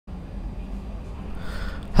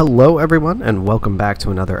Hello everyone, and welcome back to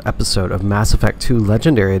another episode of Mass Effect 2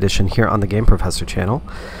 Legendary Edition here on the Game Professor channel.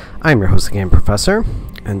 I'm your host, the Game Professor,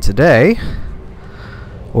 and today,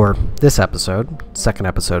 or this episode, second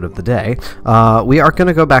episode of the day, we are going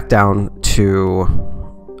to go back down to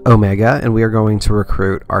Omega, and we are going to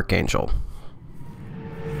recruit Archangel.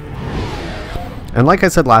 And like I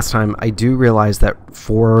said last time, I do realize that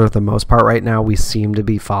for the most part right now, we seem to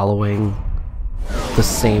be following the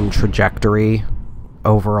same trajectory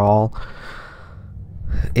overall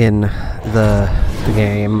in the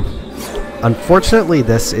game. Unfortunately,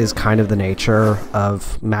 this is kind of the nature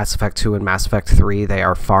of Mass Effect 2 and Mass Effect 3. They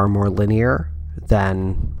are far more linear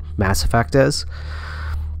than Mass Effect is.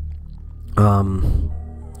 But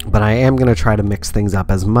I am going to try to mix things up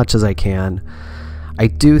as much as I can. I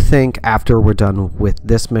do think after we're done with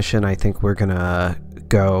this mission, I think we're going to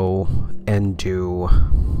go and do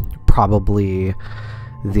probably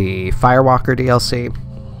the Firewalker DLC.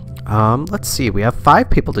 Let's see, we have 5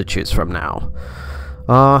 people to choose from now.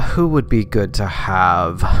 Who would be good to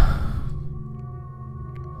have? I'm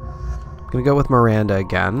gonna go with Miranda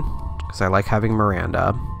again, because I like having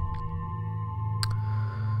Miranda.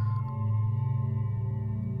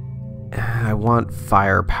 And I want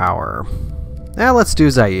firepower. Let's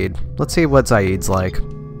do Zaid. Let's see what Zaid's like.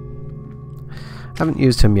 Haven't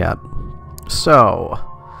used him yet. So,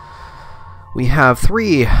 we have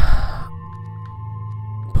 3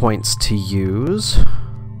 points to use.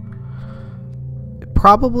 It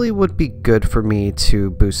probably would be good for me to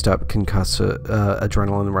boost up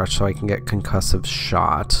adrenaline rush so I can get concussive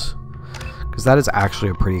shot, because that is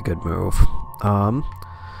actually a pretty good move.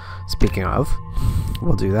 Speaking of,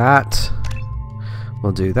 we'll do that,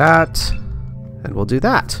 we'll do that, and we'll do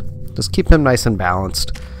that. Just keep him nice and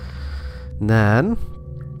balanced. And then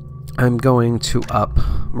I'm going to up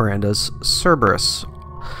Miranda's Cerberus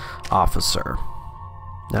officer.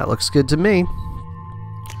 That looks good to me.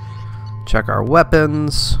 Check our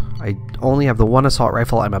weapons. I only have the 1 assault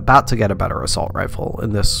rifle. I'm about to get a better assault rifle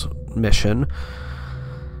in this mission.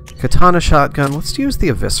 Katana shotgun. Let's use the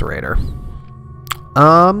Eviscerator.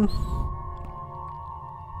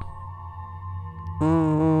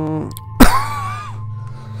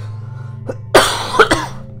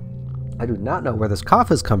 I do not know where this cough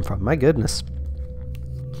has come from. My goodness.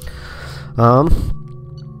 I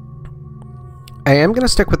am gonna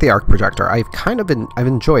stick with the arc projector. I've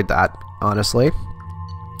enjoyed that, honestly.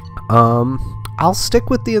 I'll stick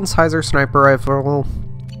with the incisor sniper rifle.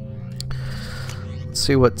 Let's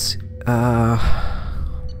see what's yeah,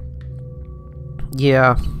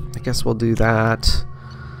 I guess we'll do that.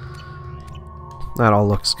 That all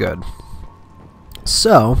looks good.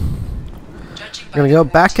 So we're gonna go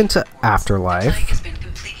back into Afterlife.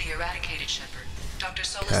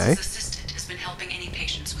 Okay.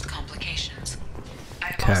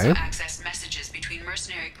 Also accessed messages between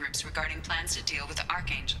mercenary groups regarding plans to deal with the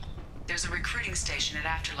Archangel. There's a recruiting station at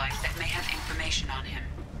Afterlife that may have information on him.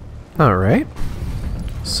 Alright.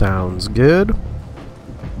 Sounds good.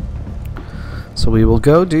 So we will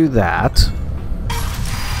go do that.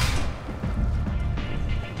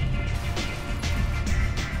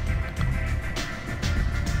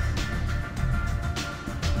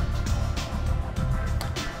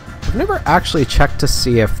 I've never actually checked to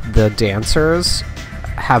see if the dancers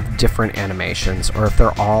have different animations, or if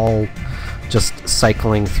they're all just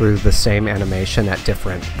cycling through the same animation at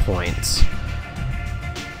different points.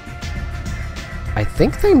 I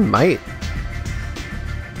think they might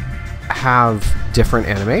have different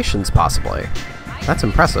animations, possibly. That's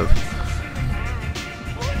impressive.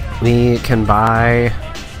 We can buy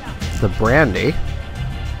the brandy.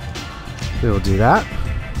 We will do that.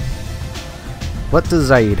 What does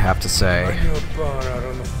Zaid have to say? I knew a bar out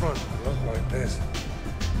on the front that looked like this.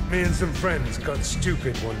 Me and some friends got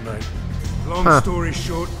stupid one night. Long story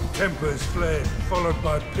short, tempers flared, followed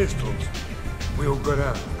by pistols. We all got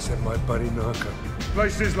out, except my buddy Narco.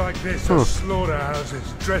 Places like this are slaughterhouses,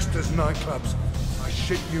 dressed as nightclubs. I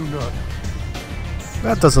shit you not.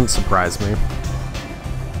 That doesn't surprise me.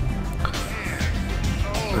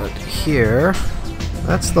 But here,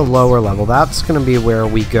 that's the lower level. That's going to be where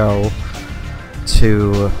we go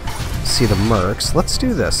to see the Mercs. Let's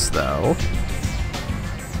do this, though.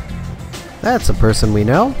 That's a person we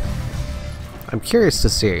know. I'm curious to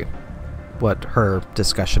see what her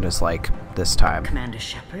discussion is like this time. Commander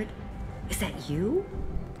Shepard? Is that you?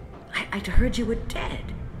 I'd heard you were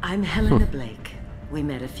dead. I'm Helena Blake. We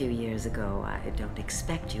met a few years ago. I don't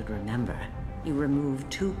expect you'd remember. You removed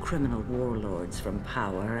 2 criminal warlords from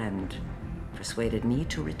power and persuaded me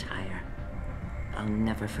to retire. I'll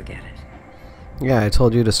never forget it. Yeah, I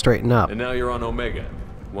told you to straighten up. And now you're on Omega.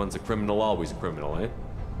 One's a criminal, always a criminal, eh?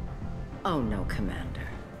 Oh no, Commander.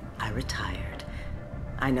 I retired.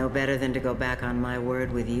 I know better than to go back on my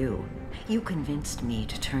word with you. You convinced me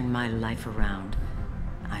to turn my life around.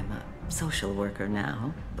 I'm a social worker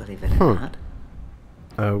now, believe it or not.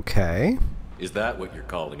 Okay. Is that what you're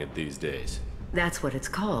calling it these days? That's what it's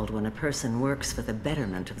called when a person works for the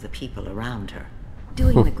betterment of the people around her.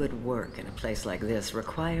 Doing the good work in a place like this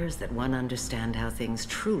requires that one understand how things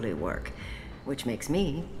truly work, which makes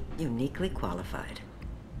me uniquely qualified.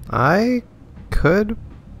 I could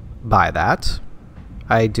buy that.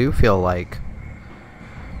 I do feel like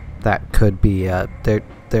that could be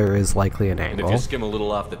there is likely an And angle. if you skim a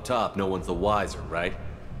little off the top, no one's the wiser, right?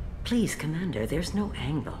 Please, Commander, there's no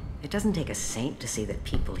angle. It doesn't take a saint to see that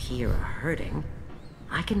people here are hurting.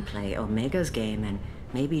 I can play Omega's game and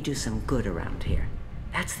maybe do some good around here.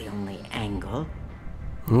 That's the only angle.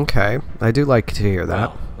 Okay, I do like to hear that.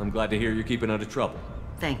 Well, I'm glad to hear you're keeping out of trouble.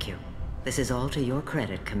 Thank you. This is all to your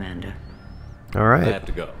credit, Commander. All I right. have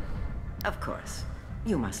to go. Of course.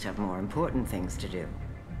 You must have more important things to do.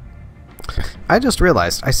 I just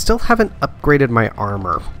realized I still haven't upgraded my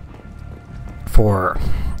armor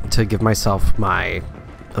to give myself my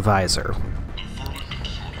visor.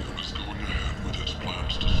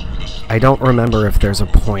 I don't remember if there's a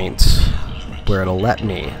point where it'll let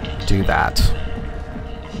me do that.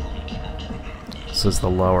 This is the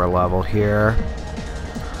lower level here.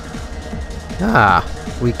 Ah,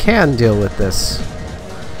 we can deal with this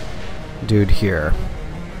dude here.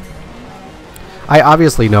 I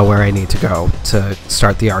obviously know where I need to go to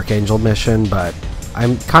start the Archangel mission, but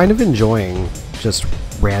I'm kind of enjoying just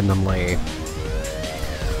randomly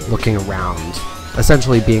looking around.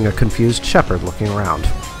 Essentially being a confused shepherd looking around.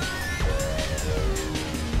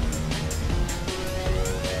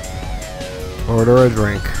 Order a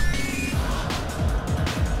drink.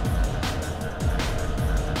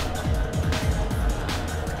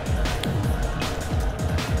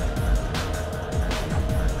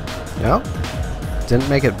 Yep. Didn't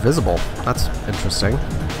make it visible. That's interesting.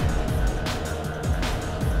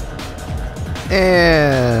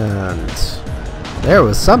 And there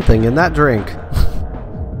was something in that drink.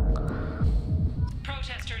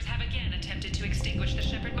 Protesters have again attempted to extinguish the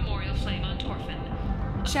Shepherd Memorial flame on Torfin.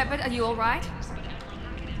 Shepherd, are you all right?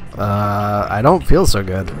 I don't feel so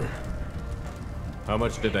good. How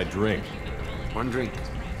much did I drink? One drink.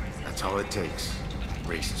 That's all it takes.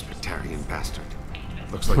 Racist Batarian bastard.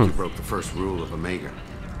 Looks like you broke the first rule of Omega.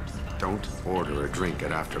 Don't order a drink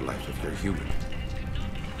at Afterlife if you're human.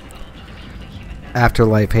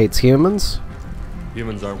 Afterlife hates humans?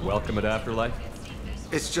 Humans aren't welcome at Afterlife?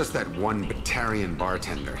 It's just that one Batarian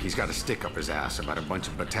bartender. He's got a stick up his ass about a bunch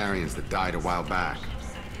of Batarians that died a while back.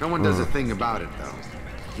 No one does a thing about it, though.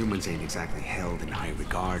 Humans ain't exactly held in high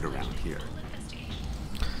regard around here.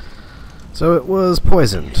 So it was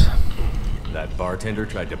poisoned. That bartender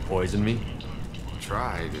tried to poison me?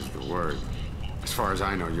 Tried is the word. As far as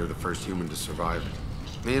I know, you're the first human to survive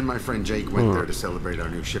it. Me and my friend Jake went there to celebrate our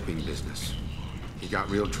new shipping business. He got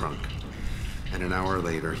real drunk, and an hour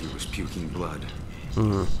later he was puking blood.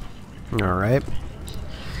 Alright.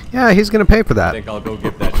 Yeah, he's gonna pay for I that. think I'll go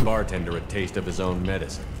give that bartender a taste of his own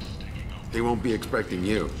medicine. He won't be expecting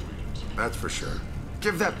you. That's for sure.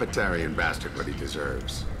 Give that Batarian bastard what he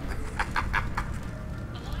deserves.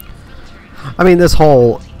 I mean, this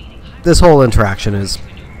whole interaction is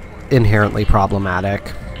inherently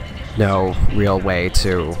problematic. No real way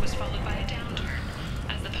to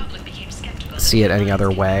see it any other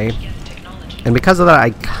way. And because of that,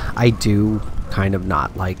 I do kind of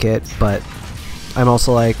not like it, but I'm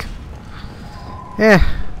also like,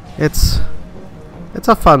 it's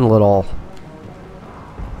a fun little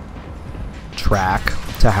track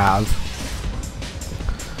to have.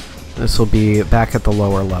 This will be back at the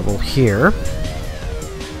lower level here.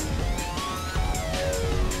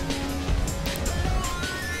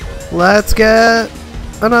 Let's get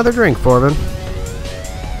another drink, Forbin.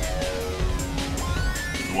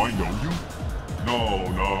 Do I know you?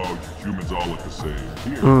 No, humans all look the same.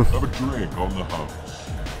 Here, have a drink on the house.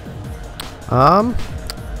 I'm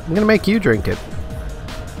gonna make you drink it.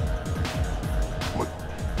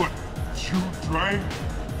 But you drank?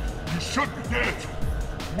 You shouldn't have.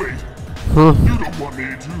 Wait, you don't want me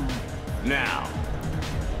to. Now,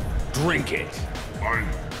 drink it.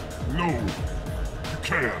 No, you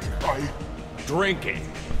can't. Drink it,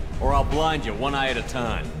 or I'll blind you one eye at a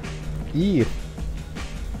time. Eee.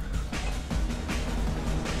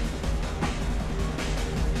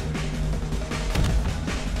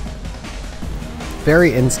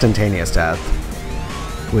 Very instantaneous death,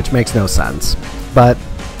 which makes no sense. But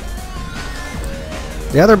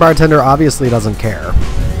the other bartender obviously doesn't care.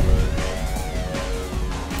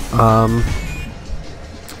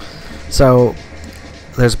 So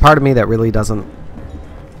there's a part of me that really doesn't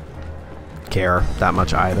care that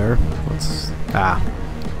much either. It's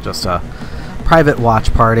just a private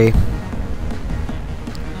watch party.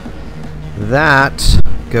 That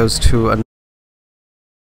goes to a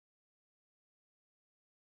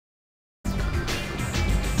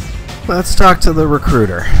Let's talk to the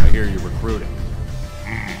recruiter. I hear you're recruiting.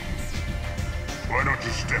 Why don't you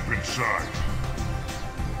step inside?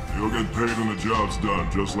 You'll get paid when the job's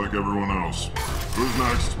done, just like everyone else. Who's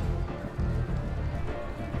next?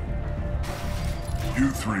 You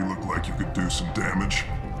three look like you could do some damage.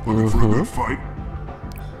 Looking for a good fight?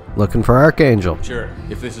 Looking for Archangel. Sure,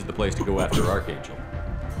 if this is the place to go after Archangel.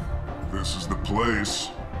 This is the place.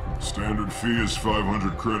 Standard fee is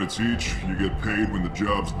 500 credits each. You get paid when the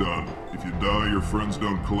job's done. If you die, your friends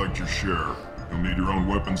don't collect your share. You'll need your own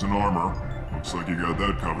weapons and armor. Looks like you got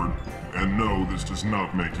that covered. And no, this does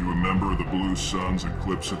not make you a member of the Blue Suns,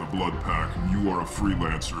 Eclipse, or the Blood Pack. You are a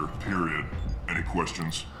freelancer, period. Any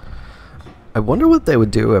questions? I wonder what they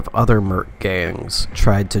would do if other merc gangs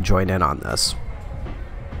tried to join in on this.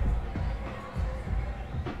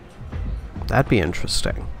 That'd be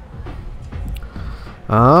interesting.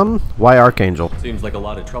 Why Archangel? Seems like a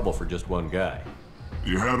lot of trouble for just one guy.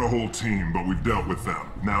 You had a whole team, but we've dealt with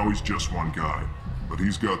them. Now he's just one guy. But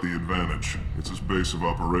he's got the advantage. It's his base of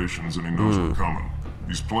operations and he knows we're coming.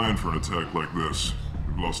 He's planned for an attack like this.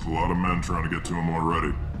 We've lost a lot of men trying to get to him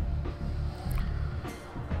already.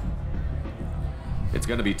 It's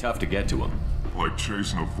gonna be tough to get to him. Like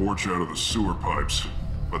chasing a Vorch out of the sewer pipes.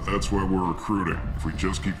 But that's why we're recruiting. If we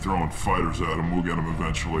just keep throwing fighters at him, we'll get him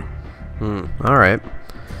eventually. Alright.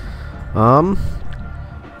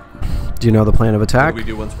 Do you know the plan of attack? What do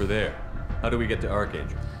we do once we're there? How do we get to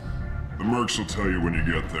Archangel? The Mercs will tell you when you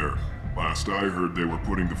get there. Last I heard, they were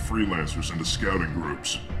putting the freelancers into scouting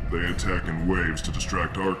groups. They attack in waves to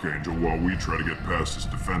distract Archangel while we try to get past his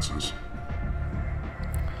defenses.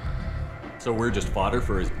 So we're just fodder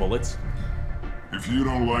for his bullets? If you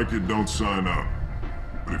don't like it, don't sign up.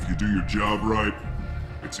 But if you do your job right,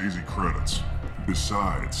 it's easy credits.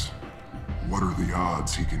 Besides, what are the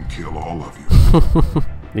odds he can kill all of you?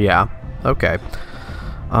 Yeah, okay.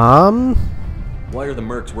 Why are the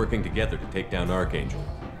Mercs working together to take down Archangel?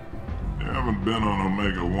 You haven't been on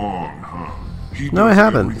Omega long, huh? He No, I does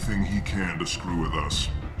haven't. everything he can to screw with us.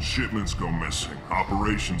 Shipments go missing.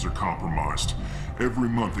 Operations are compromised. Every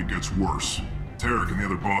month it gets worse. Tarek and the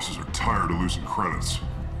other bosses are tired of losing credits.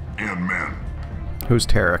 And men. Who's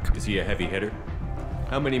Tarek? Is he a heavy hitter?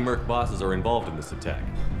 How many Merc bosses are involved in this attack?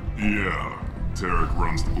 Yeah, Tarek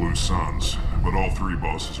runs the Blue Suns, but all three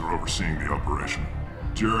bosses are overseeing the operation.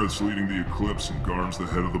 Jared's leading the Eclipse and Garm's the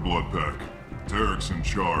head of the Blood Pack. Tarek's in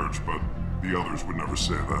charge, but the others would never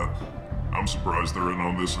say that. I'm surprised they're in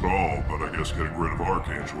on this at all, but I guess getting rid of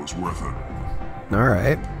Archangel is worth it.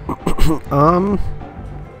 Alright.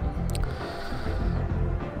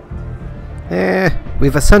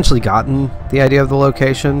 We've essentially gotten the idea of the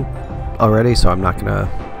location already, so I'm not gonna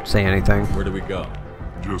say anything. Where do we go?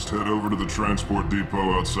 Just head over to the transport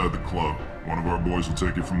depot outside the club. One of our boys will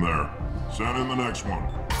take you from there. Send in the next one.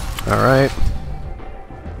 Alright.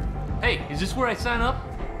 Hey, is this where I sign up?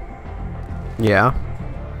 Yeah.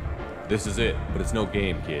 This is it, but it's no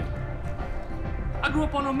game, kid. I grew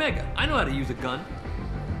up on Omega. I know how to use a gun.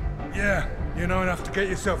 Yeah, you know enough to get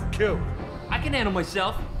yourself killed. I can handle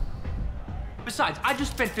myself. Besides, I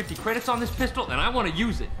just spent 50 credits on this pistol and I want to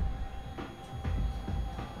use it.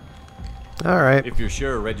 Alright. If you're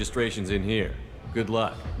sure registration's in here, good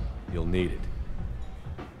luck. You'll need it.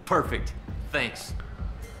 Perfect. Thanks.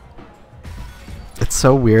 It's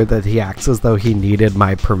so weird that he acts as though he needed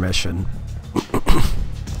my permission.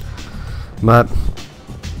 But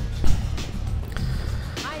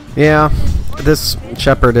yeah, this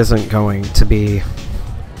Shepard isn't going to be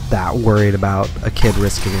that worried about a kid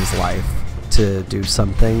risking his life to do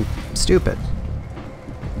something stupid.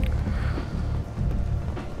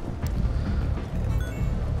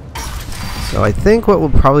 So I think what we'll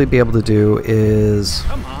probably be able to do is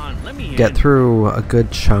get through a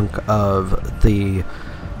good chunk of the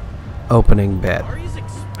opening bit.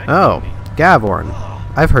 Oh, Gavorn.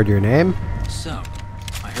 I've heard your name. So,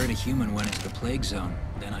 I heard a human went into the plague zone.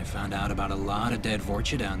 Then I found out about a lot of dead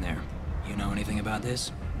Vorcha down there. You know anything about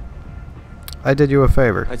this? I did you a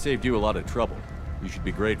favor. I saved you a lot of trouble. You should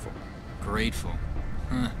be grateful. Grateful.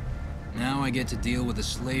 Huh. Now I get to deal with the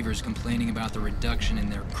slavers complaining about the reduction in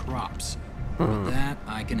their crops. But that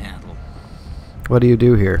I can handle. What do you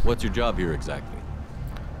do here? What's your job here exactly?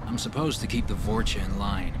 I'm supposed to keep the Vorcha in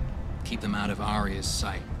line. Keep them out of Arya's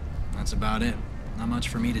sight. That's about it. Not much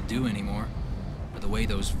for me to do anymore. But But the way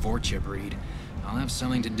those Vorcha breed, I'll have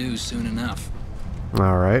something to do soon enough.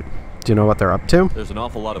 Alright. Do you know what they're up to? There's an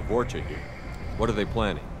awful lot of Vorcha here. What are they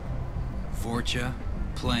planning? Vorcha?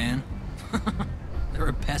 Plan? They're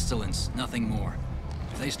a pestilence, nothing more.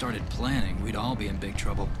 If they started planning, we'd all be in big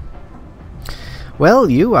trouble. Well,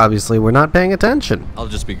 you obviously were not paying attention. I'll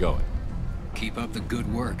just be going. Keep up the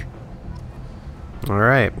good work.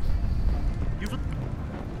 Alright.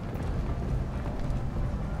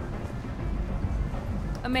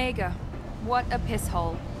 Omega, what a piss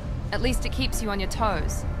hole. At least it keeps you on your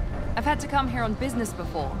toes. I've had to come here on business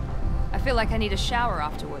before. I feel like I need a shower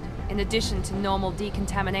afterward, in addition to normal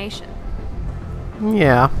decontamination.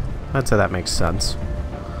 Yeah, I'd say that makes sense.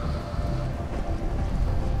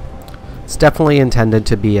 It's definitely intended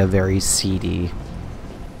to be a very seedy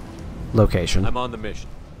location. I'm on the mission.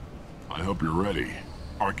 I hope you're ready.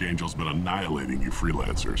 Archangel's been annihilating you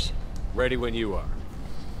freelancers. Ready when you are.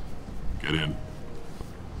 Get in.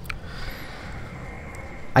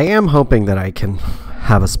 I am hoping that I can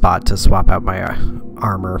have a spot to swap out my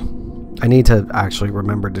armor. I need to actually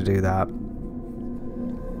remember to do that.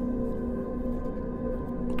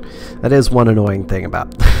 That is one annoying thing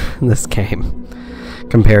about this game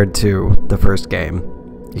compared to the first game.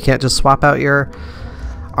 You can't just swap out your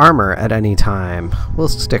armor at any time. We'll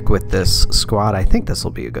stick with this squad. I think this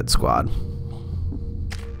will be a good squad.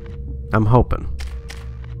 I'm hoping.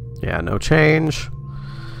 Yeah, no change.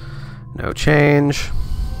 No change.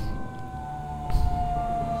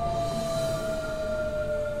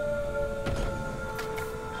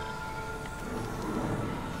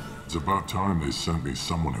 It's about time they sent me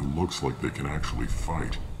someone who looks like they can actually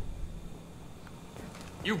fight.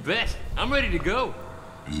 You bet. I'm ready to go.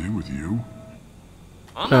 Is he with you?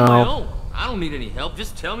 I'm on my own. I don't need any help.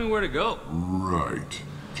 Just tell me where to go. Right.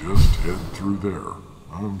 Just head through there.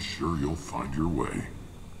 I'm sure you'll find your way.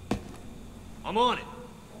 I'm on it.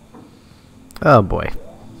 Oh boy.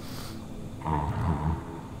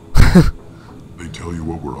 They tell you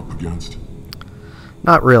what we're up against?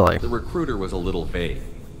 Not really. The recruiter was a little vague.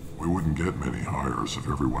 We wouldn't get many hires if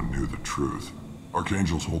everyone knew the truth.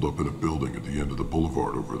 Archangel's holed up in a building at the end of the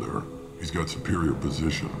boulevard over there. He's got superior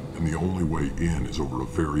position, and the only way in is over a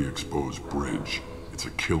very exposed bridge. It's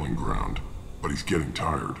a killing ground. But he's getting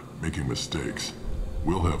tired, making mistakes.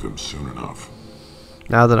 We'll have him soon enough.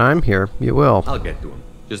 Now that I'm here, you will. I'll get to him.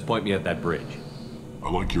 Just point me at that bridge.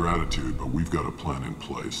 I like your attitude, but we've got a plan in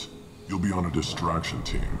place. You'll be on a distraction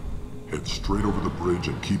team. Head straight over the bridge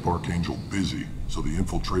and keep Archangel busy, so the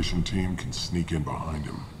infiltration team can sneak in behind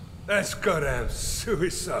him. That's goddamn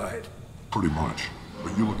suicide. Pretty much.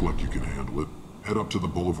 But you look like you can handle it. Head up to the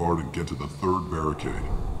boulevard and get to the third barricade.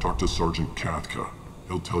 Talk to Sergeant Katka.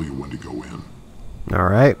 He'll tell you when to go in.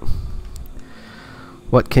 Alright.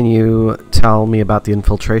 What can you tell me about the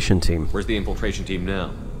infiltration team? Where's the infiltration team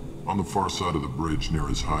now? On the far side of the bridge near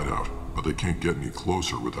his hideout, but they can't get any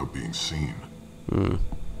closer without being seen.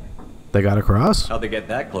 They got across? How'd they get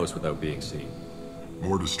that close without being seen?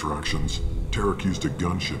 More distractions. Tarek used a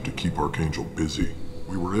gunship to keep Archangel busy.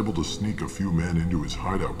 We were able to sneak a few men into his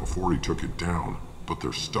hideout before he took it down, but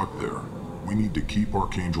they're stuck there. We need to keep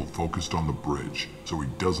Archangel focused on the bridge, so he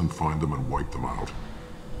doesn't find them and wipe them out.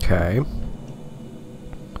 Okay.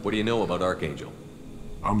 What do you know about Archangel?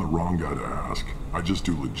 I'm the wrong guy to ask. I just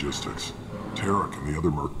do logistics. Tarek and the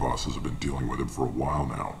other Merc bosses have been dealing with him for a while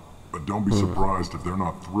now. But don't be surprised if they're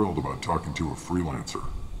not thrilled about talking to a freelancer.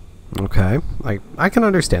 Okay. I can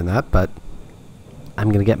understand that, but I'm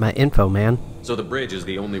gonna get my info, man. So the bridge is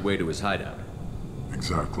the only way to his hideout?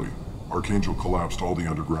 Exactly. Archangel collapsed all the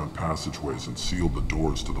underground passageways and sealed the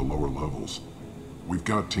doors to the lower levels. We've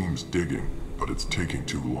got teams digging, but it's taking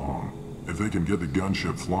too long. If they can get the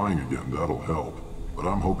gunship flying again, that'll help. But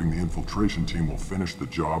I'm hoping the infiltration team will finish the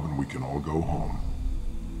job and we can all go home.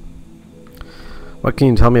 What can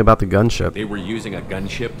you tell me about the gunship? They were using a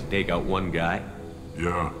gunship to take out one guy?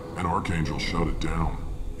 Yeah, and Archangel shut it down.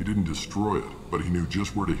 He didn't destroy it, but he knew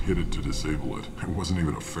just where to hit it to disable it. It wasn't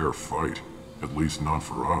even a fair fight. At least not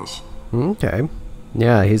for us. Okay.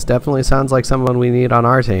 Yeah, he's definitely sounds like someone we need on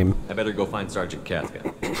our team. I better go find Sergeant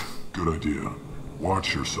Katka. Good idea.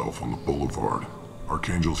 Watch yourself on the boulevard.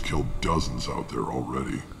 Archangel's killed dozens out there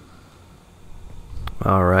already.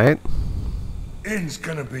 Alright. In's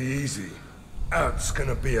gonna be easy. Out's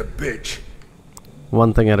gonna be a bitch.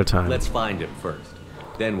 One thing at a time. Let's find him first.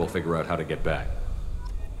 Then we'll figure out how to get back.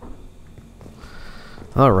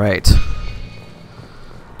 Alright.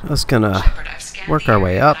 Just gonna work our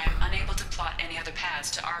way up. I'm unable to plot any other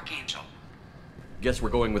paths to Archangel. Guess we're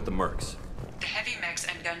going with the Mercs. The heavy mechs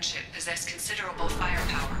and gunship possess considerable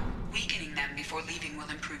firepower. Weakening them before leaving will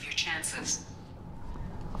improve your chances.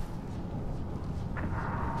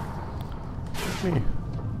 me.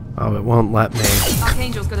 Oh, it won't let me.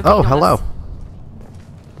 Archangel's got a Oh, beat on hello. us.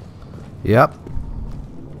 Yep.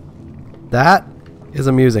 That is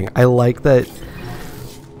amusing. I like that.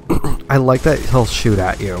 I like that he'll shoot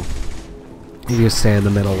at you if you stay in the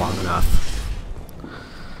middle long enough.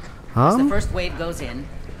 As the first wave goes in,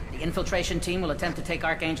 the infiltration team will attempt to take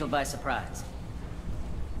Archangel by surprise.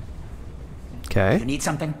 Okay. You need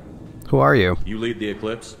something? Who are you? You lead the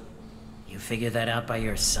Eclipse? You figure that out by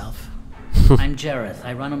yourself? I'm Jareth.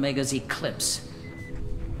 I run Omega's Eclipse.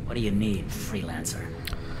 What do you need, freelancer?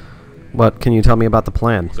 What can you tell me about the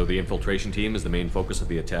plan? So the infiltration team is the main focus of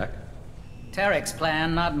the attack? Tarek's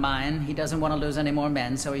plan, not mine. He doesn't want to lose any more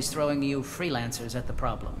men, so he's throwing you freelancers at the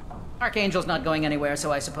problem. Archangel's not going anywhere,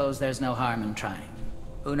 so I suppose there's no harm in trying.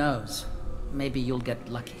 Who knows? Maybe you'll get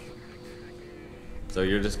lucky. So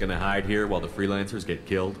you're just gonna hide here while the freelancers get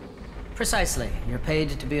killed? Precisely. You're paid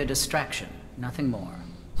to be a distraction, nothing more.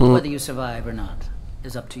 Whether you survive or not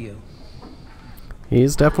is up to you.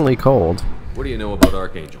 He's definitely cold. What do you know about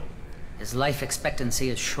Archangel? His life expectancy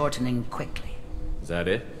is shortening quickly. Is that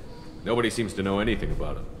it? Nobody seems to know anything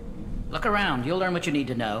about him. Look around, you'll learn what you need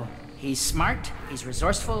to know. He's smart, he's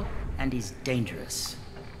resourceful, and he's dangerous.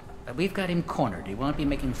 But we've got him cornered. He won't be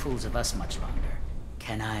making fools of us much longer.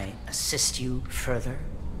 Can I assist you further?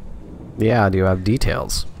 Yeah, do you have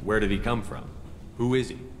details? Where did he come from? Who is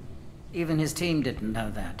he? Even his team didn't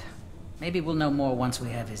know that. Maybe we'll know more once we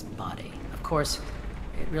have his body. Of course,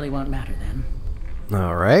 it really won't matter then.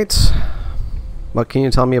 Alright. What can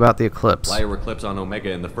you tell me about the Eclipse? Why are Eclipse on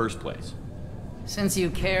Omega in the first place? Since you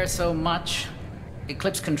care so much,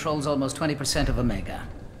 Eclipse controls almost 20% of Omega.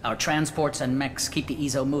 Our transports and mechs keep the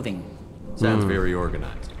EZO moving. Sounds very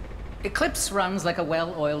organized. Eclipse runs like a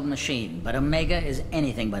well-oiled machine, but Omega is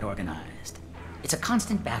anything but organized. It's a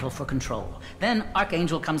constant battle for control. Then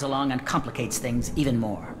Archangel comes along and complicates things even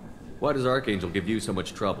more. Why does Archangel give you so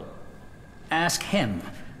much trouble? Ask him.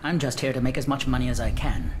 I'm just here to make as much money as I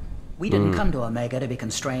can. We didn't come to Omega to be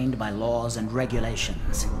constrained by laws and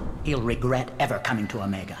regulations. He'll regret ever coming to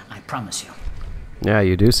Omega, I promise you. Yeah,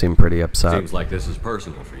 you do seem pretty upset. Seems like this is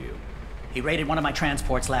personal for you. He raided one of my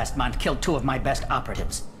transports last month, killed 2 of my best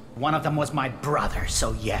operatives. One of them was my brother,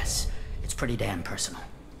 so yes, it's pretty damn personal.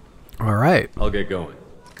 Alright. I'll get going.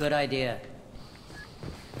 Good idea.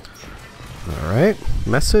 Alright.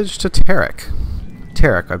 Message to Tarek.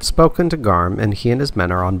 Tarek, I've spoken to Garm, and he and his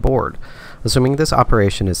men are on board. Assuming this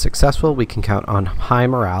operation is successful, we can count on high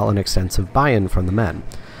morale and extensive buy-in from the men.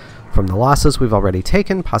 From the losses we've already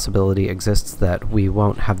taken, possibility exists that we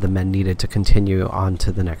won't have the men needed to continue on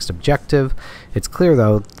to the next objective. It's clear,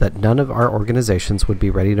 though, that none of our organizations would be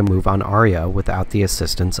ready to move on Arya without the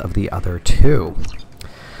assistance of the other 2.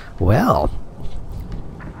 Well,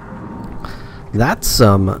 that's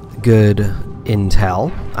some good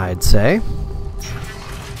intel, I'd say.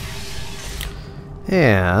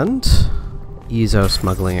 And EZO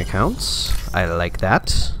smuggling accounts. I like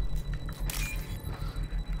that.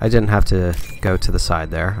 I didn't have to go to the side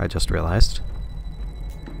there, I just realized.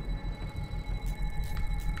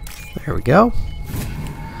 There we go.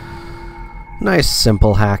 Nice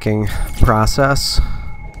simple hacking process.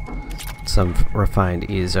 Some refined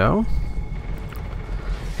EZO.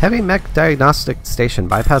 Heavy mech diagnostic station.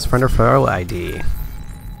 Bypass friend or foe ID.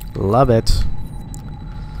 Love it.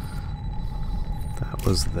 That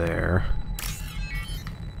was there.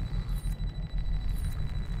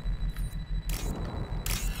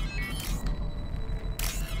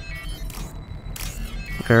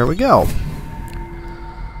 There we go.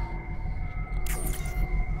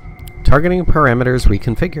 Targeting parameters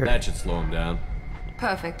reconfigured. That should slow him down.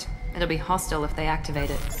 Perfect. It'll be hostile if they activate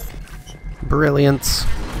it. Brilliance.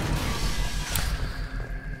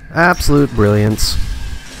 Absolute brilliance.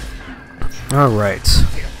 Alright.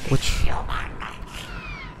 Which...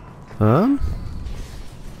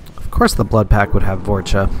 Of course the blood pack would have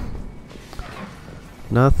Vorcha.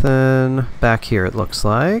 Nothing back here, it looks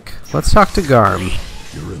like. Let's talk to Garm.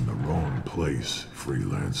 You're in the wrong place,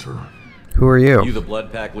 freelancer. Who are you? You the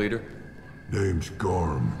blood pack leader? Name's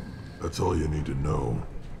Garm. That's all you need to know.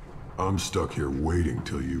 I'm stuck here waiting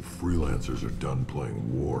till you freelancers are done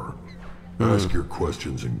playing war. Ask your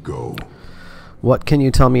questions and go. What can you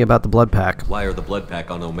tell me about the blood pack? Why are the blood pack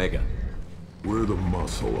on Omega? We're the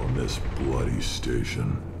muscle on this bloody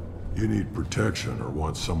station. You need protection or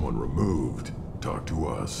want someone removed, talk to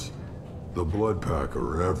us. The blood pack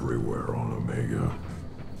are everywhere on Omega.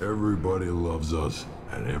 Everybody loves us,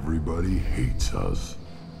 and everybody hates us.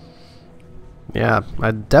 Yeah,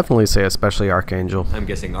 I'd definitely say especially Archangel. I'm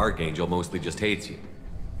guessing Archangel mostly just hates you.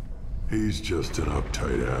 He's just an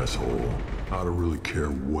uptight asshole. I don't really care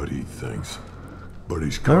what he thinks. But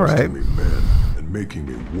he's costing me men and making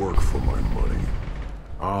me work for my money.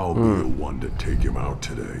 I'll be the one to take him out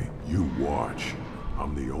today. You watch.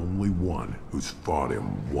 I'm the only one who's fought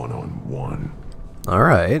him one-on-one.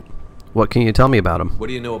 Alright. What can you tell me about him? What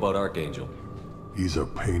do you know about Archangel? He's a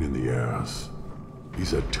pain in the ass.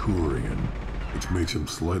 He's a Turian, which makes him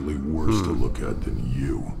slightly worse to look at than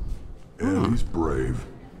you. And he's brave,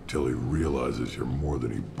 till he realizes you're more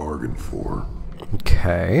than he bargained for.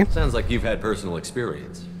 Okay. Sounds like you've had personal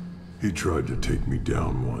experience. He tried to take me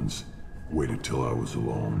down once. Waited till I was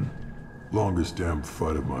alone. Longest damn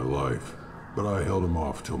fight of my life. But I held him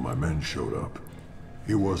off till my men showed up.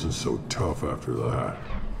 He wasn't so tough after that.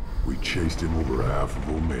 We chased him over half of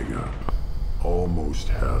Omega. Almost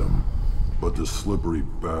had him. But the slippery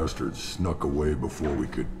bastard snuck away before we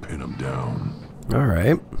could pin him down.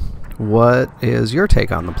 Alright. What is your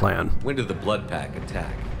take on the plan? When did the Blood Pack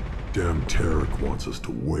attack? Damn Tarek wants us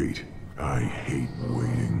to wait. I hate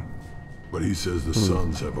waiting. But he says the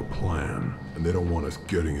Sons have a plan, and they don't want us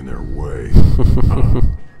getting in their way.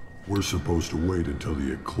 We're supposed to wait until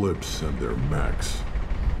the Eclipse send their mechs.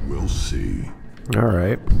 We'll see.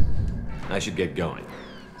 Alright. I should get going.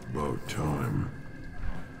 About time.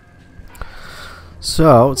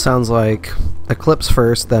 So, it sounds like Eclipse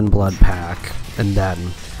first, then Blood Pack, and then,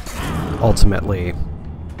 ultimately,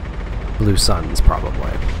 Blue Suns,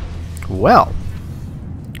 probably. Well,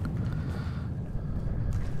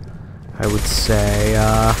 I would say,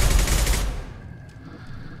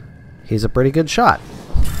 he's a pretty good shot.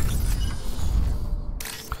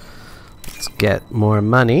 Let's get more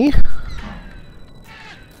money.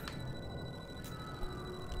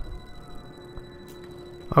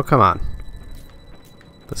 Oh, come on.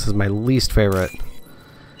 This is my least favorite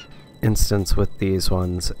instance with these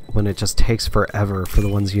ones, when it just takes forever for the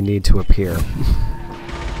ones you need to appear.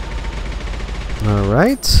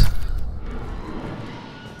 Alright.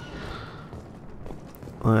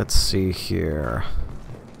 Let's see here.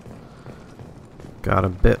 Got a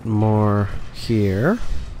bit more here.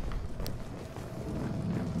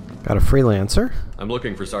 Got a freelancer. I'm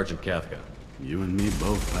looking for Sergeant Kafka. You and me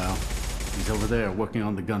both, pal. He's over there working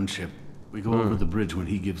on the gunship. We go over the bridge when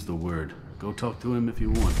he gives the word. Go talk to him if you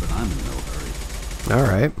want, but I'm in no hurry.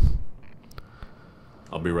 Alright.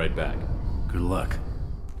 I'll be right back. Good luck.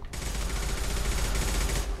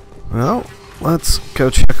 Well, let's go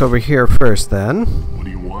check over here first then. What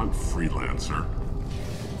do you want, freelancer?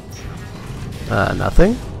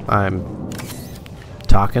 Nothing. I'm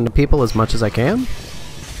talking to people as much as I can.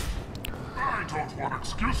 I don't want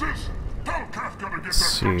excuses. Tell Kafka to get that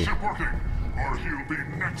See. gunship working, or he'll be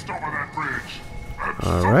next over that bridge. And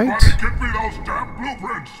Alright. somebody get me those damn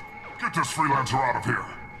blueprints. Get this freelancer out of here.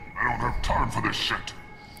 I don't have time for this shit.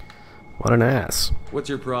 What an ass. What's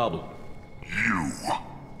your problem? You.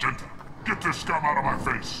 Get this scum out of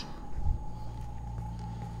my face.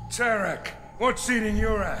 Tarek, what's eating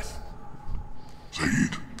your ass?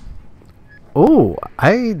 Zaid. Oh,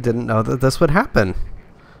 I didn't know that this would happen.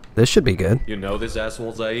 This should be good. You know this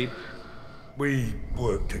asshole, Zaid? We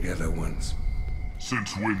worked together once.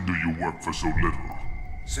 Since when do you work for so little?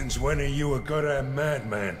 Since when are you a goddamn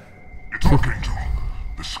madman? It's Archangel.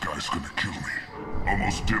 This guy's gonna kill me.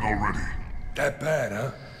 Almost did already. That bad,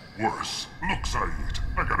 huh? Worse. Look, Zaid,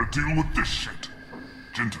 I gotta deal with this shit.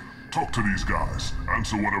 Jinta, talk to these guys.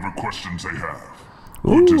 Answer whatever questions they have.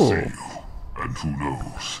 Good to see you. And who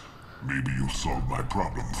knows, maybe you'll solve my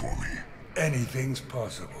problem for me. Anything's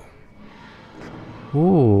possible.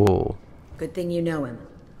 Ooh. Good thing you know him.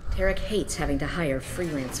 Tarek hates having to hire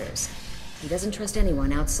freelancers. He doesn't trust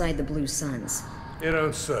anyone outside the Blue Suns. You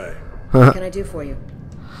don't say. What can I do for you?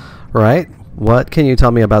 Right. What can you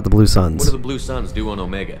tell me about the Blue Suns? What do the Blue Suns do on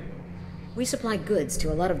Omega? We supply goods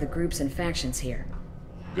to a lot of the groups and factions here.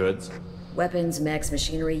 Goods? Weapons, mechs,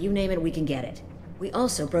 machinery, you name it, we can get it. We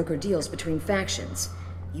also broker deals between factions.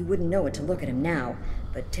 You wouldn't know it to look at him now,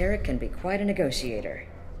 but Tarek can be quite a negotiator.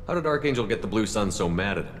 How did Archangel get the Blue Suns so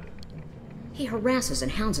mad at him? He harasses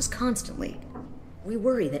and hounds us constantly. We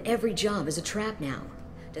worry that every job is a trap now.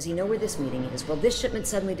 Does he know where this meeting is? Will this shipment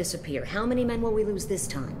suddenly disappear? How many men will we lose this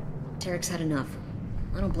time? Tarek's had enough.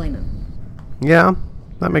 I don't blame him. Yeah,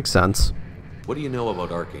 that makes sense. What do you know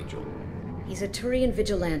about Archangel? He's a Turian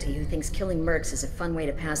vigilante who thinks killing Mercs is a fun way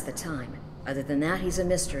to pass the time. Other than that, he's a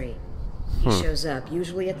mystery. He shows up,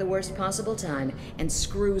 usually at the worst possible time, and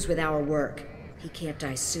screws with our work. He can't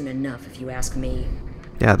die soon enough, if you ask me.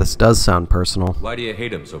 Yeah, this does sound personal. Why do you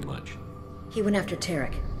hate him so much? He went after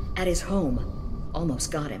Tarek, at his home.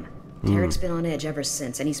 Almost got him. Tarek's been on edge ever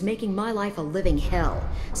since, and he's making my life a living hell.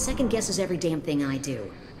 Second guesses every damn thing I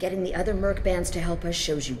do. Getting the other Merc bands to help us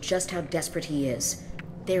shows you just how desperate he is.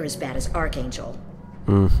 They're as bad as Archangel.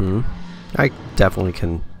 Mm-hmm. I definitely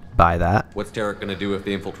can buy that. What's Tarek gonna do if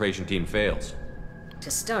the infiltration team fails?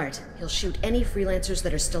 To start, he'll shoot any freelancers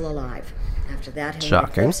that are still alive. After that, he'll let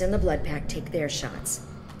Shocking. Eclipse and the Blood Pack take their shots.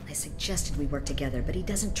 I suggested we work together, but he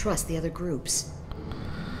doesn't trust the other groups.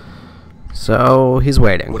 So he's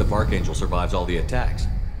waiting. What if Archangel survives all the attacks?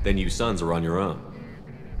 Then you sons are on your own.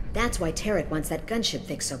 That's why Tarek wants that gunship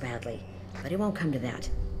fixed so badly. But it won't come to that.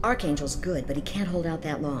 Archangel's good, but he can't hold out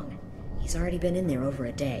that long. He's already been in there over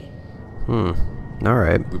a day.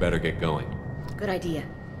 Alright. We better get going. Good idea.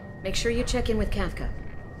 Make sure you check in with Kafka.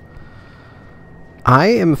 I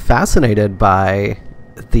am fascinated by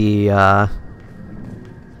the,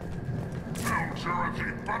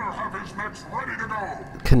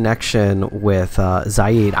 connection with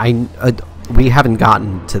Zaid. We haven't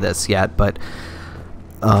gotten to this yet, but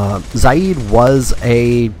Zaid was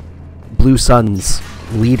a Blue Suns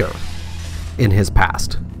leader in his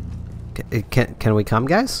past. Can we come,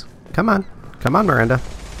 guys? Come on. Come on, Miranda.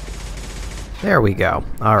 There we go.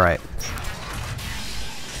 Alright.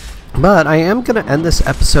 But I am going to end this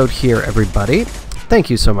episode here, everybody. Thank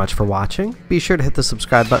you so much for watching. Be sure to hit the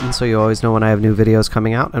subscribe button so you always know when I have new videos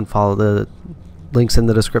coming out, and follow the links in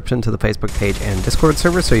the description to the Facebook page and Discord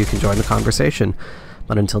server so you can join the conversation.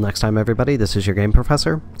 But until next time, everybody, this is your Game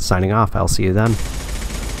Professor, signing off. I'll see you then.